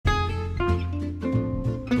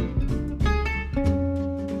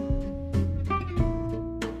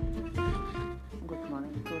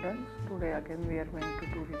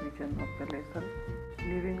continuation of the lesson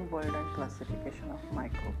Living World and Classification of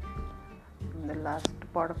Microbes. In the last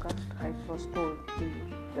podcast, I was told you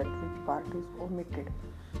that which part is omitted.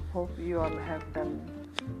 Hope you all have done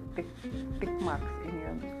tick marks in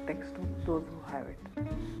your textbook, those who have it.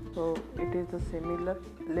 So it is a similar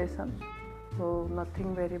lesson. So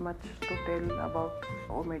nothing very much to tell about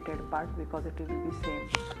omitted part because it will be same.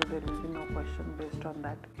 So there will be no question based on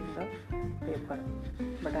that in the paper.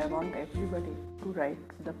 But I want everybody to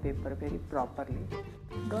write the paper very properly.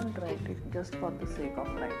 Don't write it just for the sake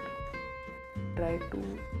of writing. Try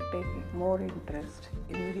to take more interest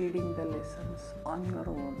in reading the lessons on your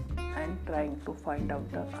own and trying to find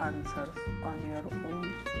out the answers on your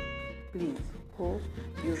own. Please hope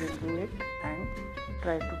you will do it and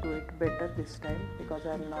try to do it better this time because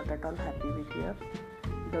I am not at all happy with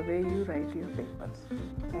the way you write your papers.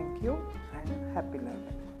 Thank you and happy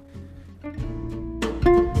learning.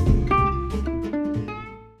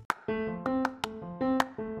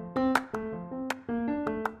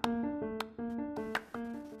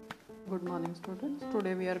 Good morning students.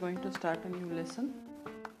 Today we are going to start a new lesson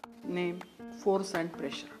named Force and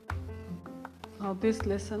Pressure. Now this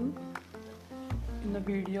lesson in the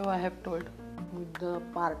video I have told with the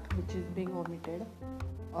part which is being omitted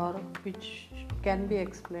or which can be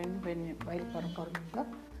explained while performing the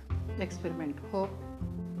experiment. Hope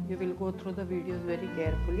you will go through the videos very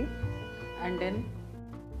carefully and then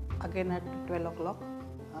again at 12 o'clock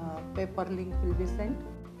paper link will be sent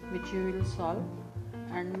which you will solve.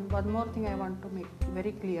 And one more thing I want to make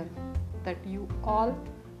very clear that you all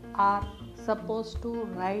are supposed to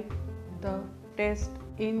write the test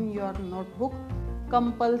in your notebook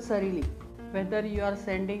compulsorily, whether you are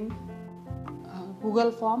sending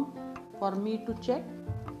Google form for me to check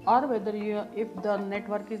or whether if the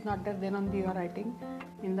network is not there then only you are writing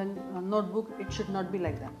in the notebook. It should not be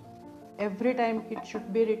like that. Every time it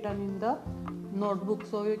should be written in the notebook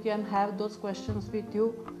so you can have those questions with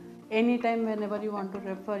you anytime. Whenever you want to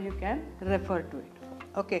refer, you can refer to it.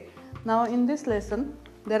 Okay, now in this lesson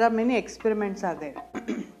there are many experiments are there.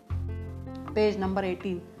 Page number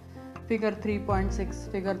 18, figure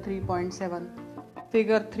 3.6, figure 3.7,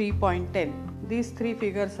 figure 3.10. These three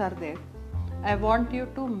figures are there. I want you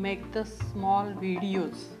to make the small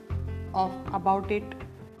videos about it,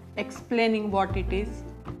 explaining what it is.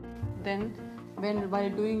 Then while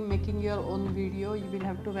making your own video, you will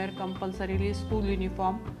have to wear compulsorily school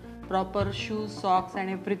uniform, proper shoes, socks and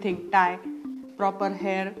everything, tie, proper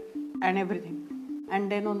hair and everything.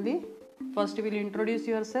 And then only first you will introduce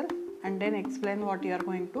yourself and then explain what you are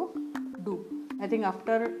going to do. I think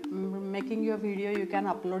after making your video you can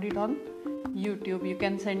upload it on YouTube. You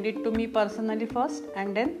can send it to me personally first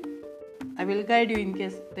and then I will guide you in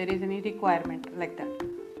case there is any requirement like that.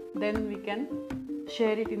 Then we can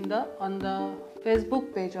share it on the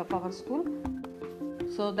Facebook page of our school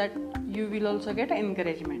so that you will also get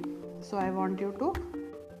encouragement. So I want you to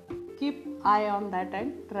keep eye on that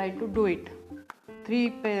and try to do it. Three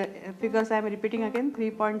figures I am repeating again: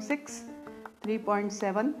 3.6,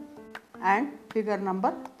 3.7 and figure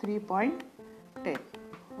number 3.10.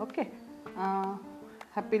 Okay,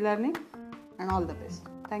 happy learning and all the best.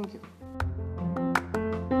 Thank you.